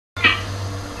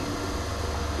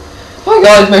Hi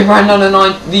guys, my friend on the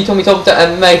Tommy Top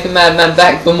and Mason Madman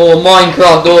back for more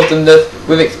Minecraft awesomeness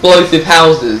with explosive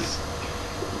houses.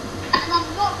 And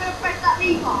I'm not going to press that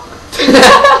lever.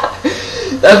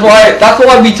 That's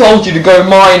why we told you to go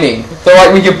mining, so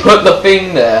like we could put the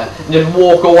thing there and just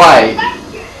walk away.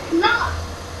 No.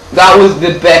 That was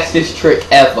the bestest trick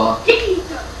ever.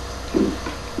 Jesus.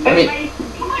 I mean,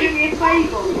 Do me a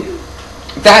favour.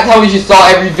 that's how we should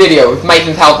start every video, with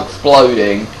Mason's house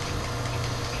exploding.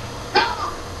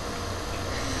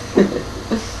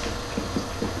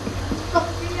 Stop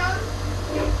the video.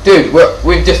 Dude,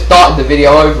 we've just started the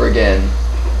video over again.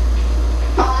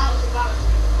 Oh, that was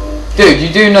embarrassing. Dude, you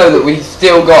do know that we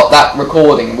still got that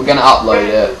recording. We're gonna upload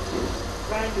it.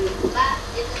 Brandon, That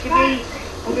is give me. embarrassing.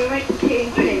 I'm gonna make the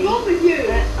TNT. What is wrong with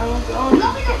you? I'm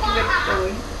gonna get some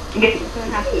redstone and guess what's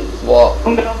gonna happen. What?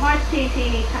 I'm gonna hide TNT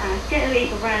in his hands, get a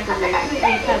lever randomly, put it in his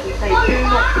hands and say, do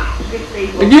not touch this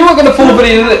lever. If you weren't gonna fall for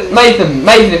the Nathan,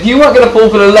 if you weren't gonna fall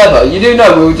for the lever, you do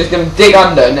know we were just gonna dig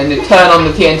under and then just turn on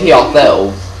the TNT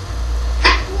ourselves.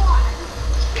 That's why.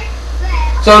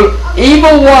 There. So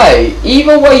either way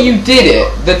you did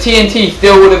it, the TNT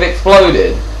still would have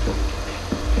exploded.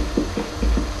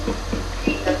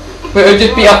 But it would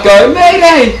just be us going,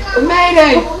 Mayday!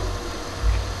 Mayday!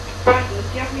 Brandon,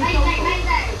 do you have any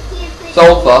sulfur?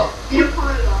 Sulfur? Your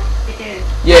cola. Yeah.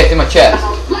 Yeah, it's in my chest.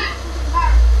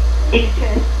 In his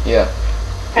chest. Yeah.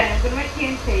 Okay, I'm gonna make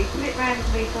TNT, put it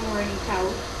randomly somewhere in his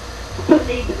house, put a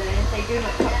lever there and say, do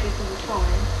not touch this all the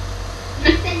time. Now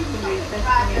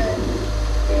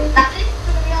this is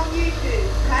going to be on YouTube,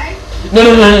 okay?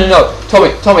 No.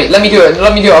 Tommy, let me do it.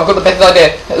 I've got the best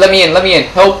idea. Let me in.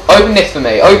 Help, open this for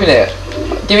me. Open it.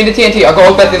 Give me the TNT. I've got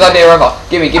the best idea ever.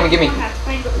 Give me.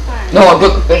 No, I've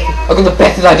got the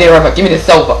best idea ever. Give me the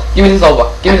sulfur.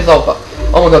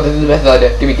 Oh my god, this is the best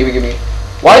idea. Give me.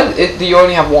 Why do you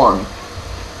only have one?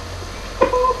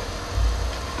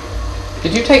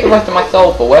 Did you take the rest of my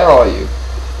sulfur? Where are you?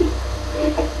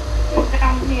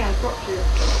 Down here, I dropped it.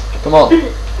 Come on.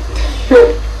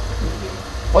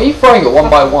 Why are you throwing it one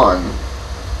by one?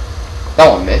 That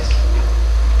one missed.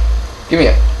 Give me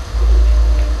it.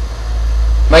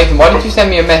 Nathan, why did you send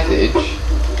me a message? Look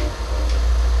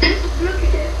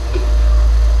at it.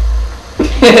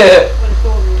 When it's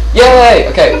all in. Yay!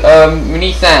 Okay, we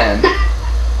need sand.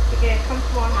 Yeah, come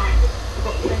to our house. I've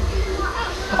got plenty of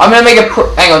it. I'm gonna make a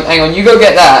hang on, you go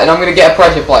get that, and I'm gonna get a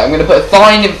pressure plate. I'm gonna put a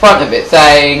sign in front of it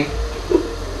saying,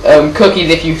 cookies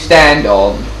if you stand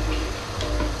on.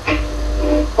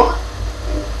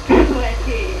 Let's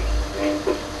hear it.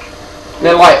 And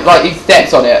then like he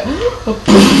steps on it. Look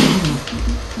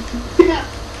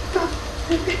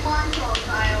at Minecraft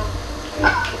fail.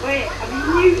 Wait, have you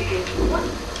muted him?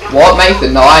 What,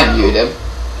 Mason? No, I haven't viewed him.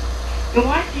 Then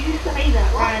why did you say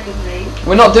that randomly?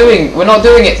 We're not doing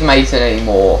it to Mason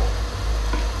anymore.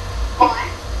 Why?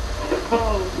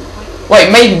 Oh, Wait,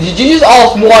 Mason, did you just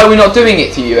ask why we're not doing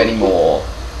it to you anymore?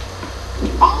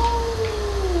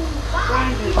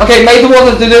 Brandon. Okay, Mason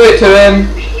wants us to do it to him.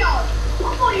 Video. I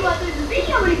thought you weren't doing the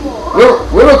video anymore.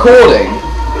 We're recording.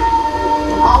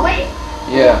 Are we?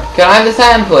 Yeah. Can I have the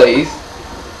sand, please?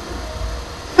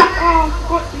 Oh, I've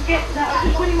got to get that. I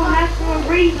just went in my house for a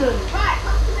reason. Right,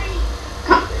 come to me.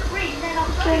 Come to the bridge, then I'll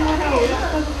show Say you my how hell, to that do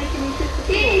doesn't make any sense at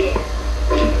it. all.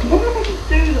 Why would I just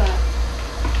do that?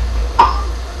 Oh,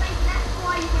 so maybe that's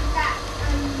why you did that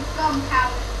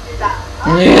gunpowder did that.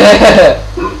 Yeah.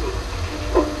 You're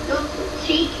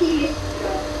cheeky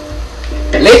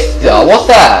Lister. Lister, what's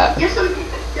that? There's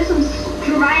some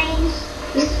strange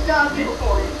disturbing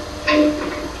boy.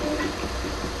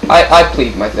 I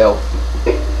plead myself.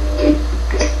 Disturbing.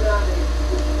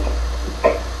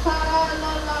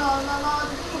 La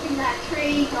just chopping that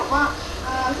tree, not much.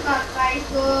 Stuck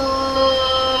face.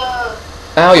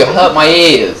 Ow, you hurt my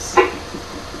ears.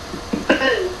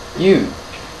 You.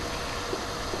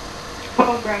 Come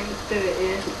on, Brandon, let's do it,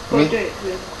 yeah? Go Me? do it to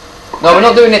him. No, we're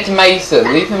not doing it to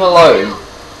Mason. Leave him alone.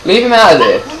 Leave him out of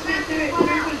this. What are we going to do it? What are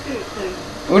we going to do it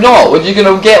to? We're not. We're just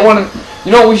gonna get one of...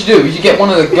 You know what we should do? We should get one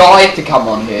of the guys to come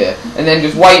on here, and then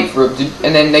just wait for him to...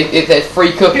 And then if there's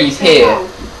free cookies here...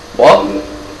 What?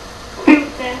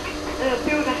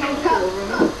 Build a house for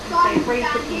them and say free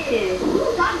cookies here.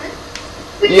 Diamond.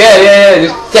 Yeah.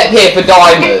 Just step here for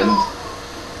diamond.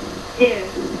 Yeah.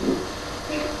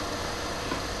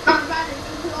 Brandon,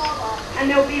 into lava. And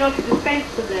there'll be like a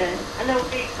dispenser there. And there'll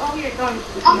be, oh yeah, diamonds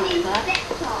will I come out mean, of that.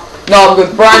 Vector. No,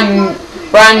 because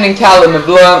Brandon and Callum have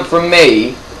learnt from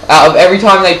me, out of every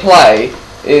time they play,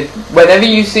 is whenever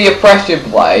you see a pressure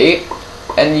plate,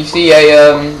 and you see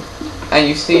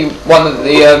one of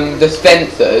the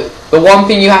dispensers, the one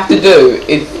thing you have to do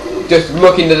is just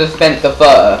look in the dispenser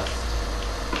first.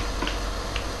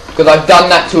 Because I've done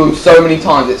that to him so many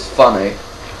times, it's funny.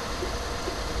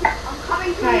 I'm coming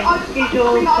to Hey, your it's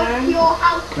your turn. your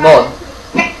house. Come on.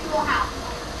 Get to your house.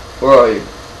 Where are you?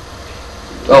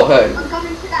 Oh, hey. I'm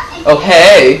coming to that. Oh,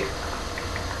 hey!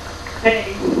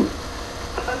 Hey.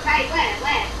 Okay,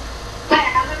 where?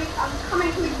 I'm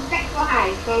coming to inspect your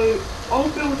Okay, house. so I'll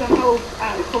build a house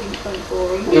out of cobblestone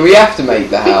for him. Do we have to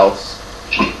make the house?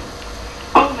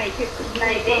 I'll make it.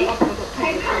 Maybe. I've got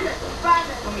Hey, plenty of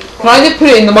Brandon. Can I just put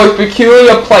it in the most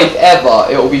peculiar place ever?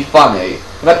 It will be funny.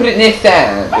 If I put it near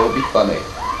sand, it will be funny.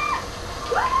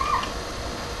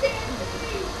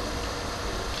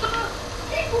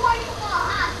 Keep away from our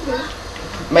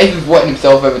house. Mason's wetting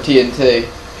himself over TNT.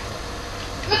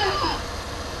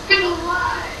 Get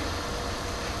away.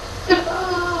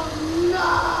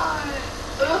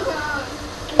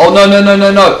 Oh Oh,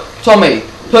 no. Tommy,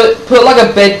 put like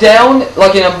a bed down,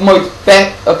 like in a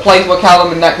a place where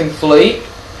Callum and that can sleep.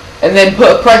 And then put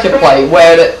a pressure plate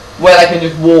where they can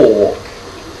just walk.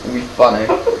 It'll be funny.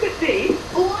 Oh, look at this.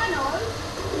 Oh, I know.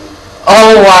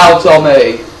 Oh, wow,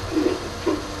 Tommy.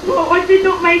 Oh, I did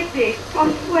not make this.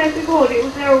 I swear to God, it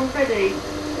was there already.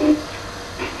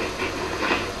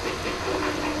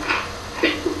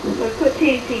 So put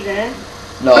TNT there.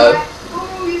 No. Alright, store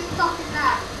all your stuff in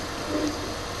that.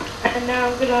 And now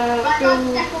I'm gonna Right, build...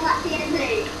 step on that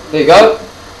TNT. There you go.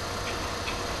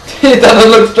 It doesn't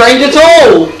look strange at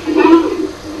all.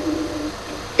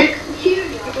 It's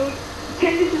peculiar.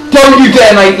 Don't you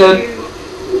dare, Nathan.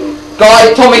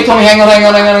 Guys, Tommy, hang on.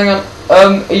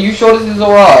 Are you sure this is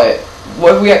alright?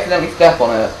 What if we accidentally step on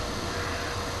it?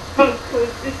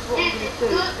 Because this is what I'm Yes, gonna it's do.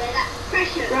 good there, that's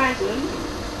precious. Brandon,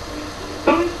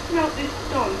 go and smelt this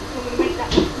stone. So I'm gonna make that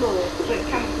the floor so it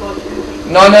camouflages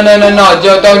everything. No.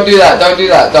 Don't do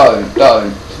that.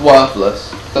 Don't. It's worthless.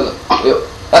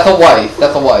 That's a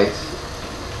waste.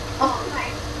 Oh, okay.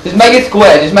 Just make it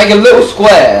square. Just make a little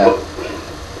square.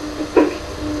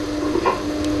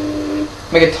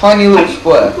 Make a tiny little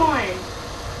square. Fine.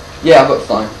 Yeah, I've got the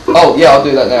sign. Oh, yeah, I'll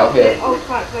do that now. Here. Oh,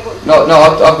 crap, I got No,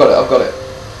 I've got it.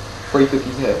 3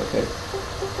 cookies here. Okay.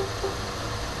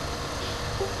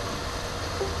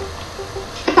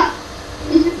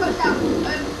 You should put that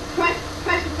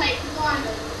pressure plate for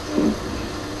diamonds.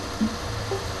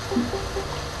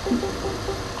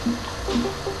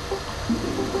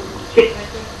 shit,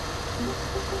 Nathan.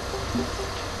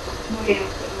 Oh, yeah,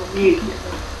 I'll put it on mute.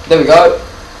 There we go.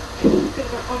 Put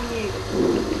it on mute.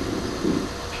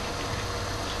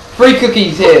 3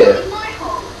 cookies here. Put my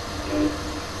hole.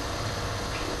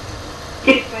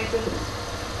 Shit, Nathan.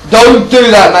 Don't do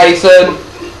that, Mason.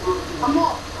 I'm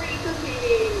not free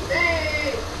cookies.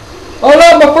 Hey. I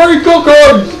love my 3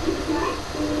 cookies.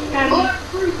 And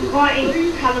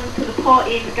inviting Callum to the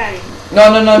party in the game.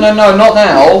 No, not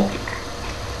now.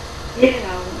 Yeah,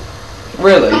 no.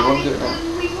 Really? You Oh, want to do it now?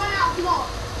 we run out of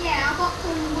blocks. Yeah, I've got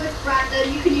some wood,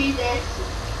 Brandon. You can use this.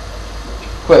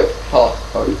 Quick, pass.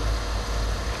 Hurry.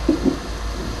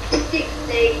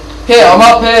 60. Here, I'm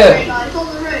up There here. you go. It's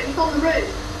on the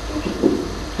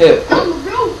roof. Here. It's on the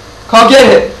roof. Can't get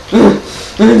it.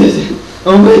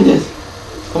 Oh my goodness.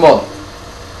 Come on.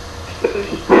 There.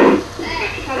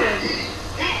 Callum,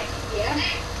 There.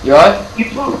 Yeah. You alright? you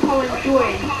must come and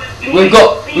join. We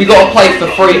got a place for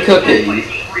 3 cookies.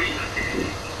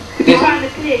 You found the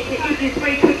glitch, it gives you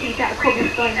 3 cookies out of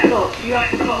cobblestone blocks. You have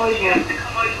to come over.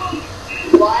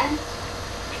 What?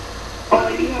 Oh,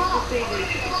 you have to see this.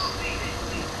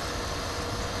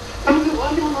 I'm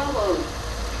on mobile.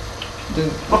 This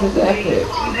is You epic.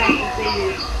 have to see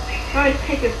this. Guys,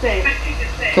 take a sec.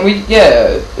 Can we?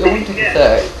 Yeah, it won't take a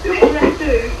sec. All let's do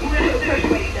is put a pressure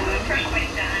plate down.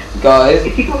 Guys.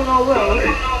 If you come in our world,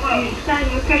 you stand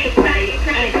on the pressure plate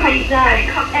and it comes down.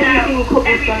 Every single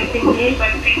cobblestone thing here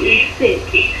is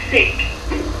sick.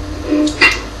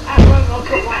 At the moment I've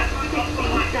got like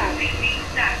 16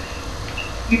 stacks.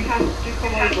 You have to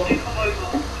come over.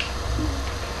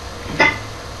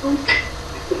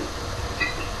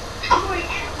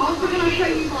 I'm going to show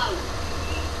you one.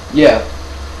 Yeah.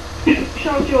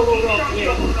 Show us your world off,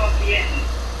 yeah.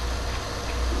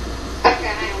 Okay,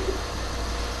 hang on.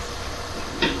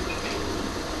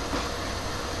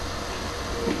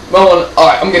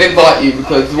 Alright, I'm gonna invite you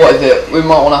because what is it? We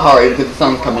might want to hurry because the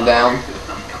sun's coming down.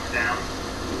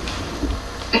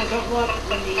 I don't like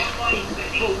when these things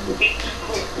fall.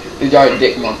 The giant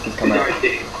dick monsters come out.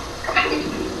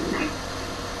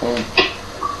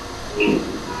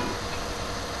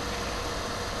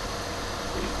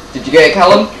 Did you get it,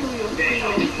 Callum? Until you'll see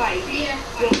your face.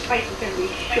 Yeah. Your face is going to be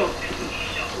shocked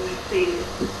when you see this.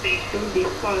 It's going to be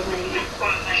so amazing.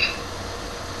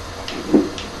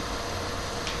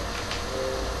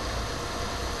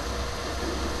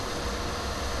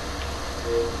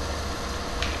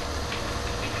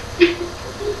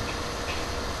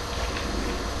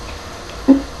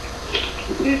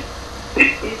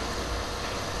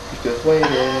 Just waiting. I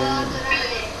don't know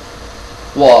it.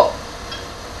 What?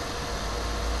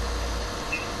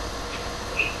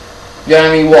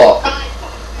 Jeremy, what?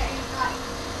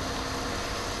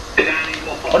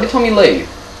 Why did Tommy leave?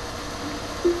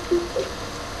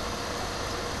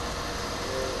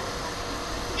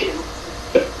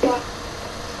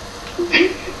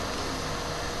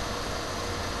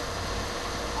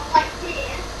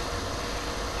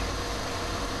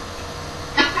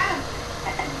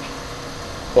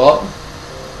 What?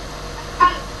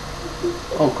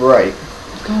 Oh great.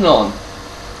 What's going on?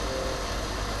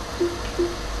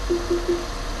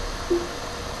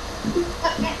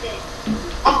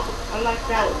 I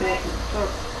lagged out a bit.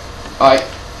 Alright,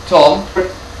 Tom.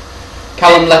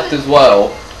 Callum left as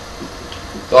well.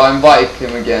 So I invited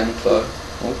him again, so.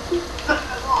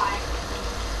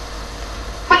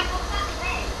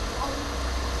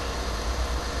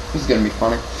 This is gonna be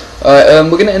funny.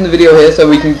 Alright, we're gonna end the video here so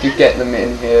we can get them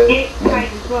in here. It's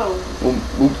great as well.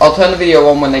 I'll turn the video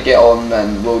on when they get on,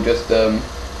 then we'll just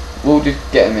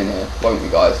get them in here, won't we,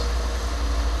 guys?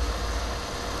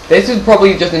 This is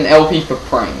probably just an LP for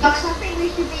pranks. I think we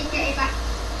should be getting back.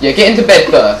 Yeah, get into bed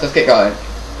first. Let's get going.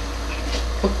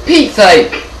 For Pete's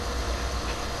sake!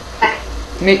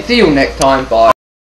 See you next time. Bye.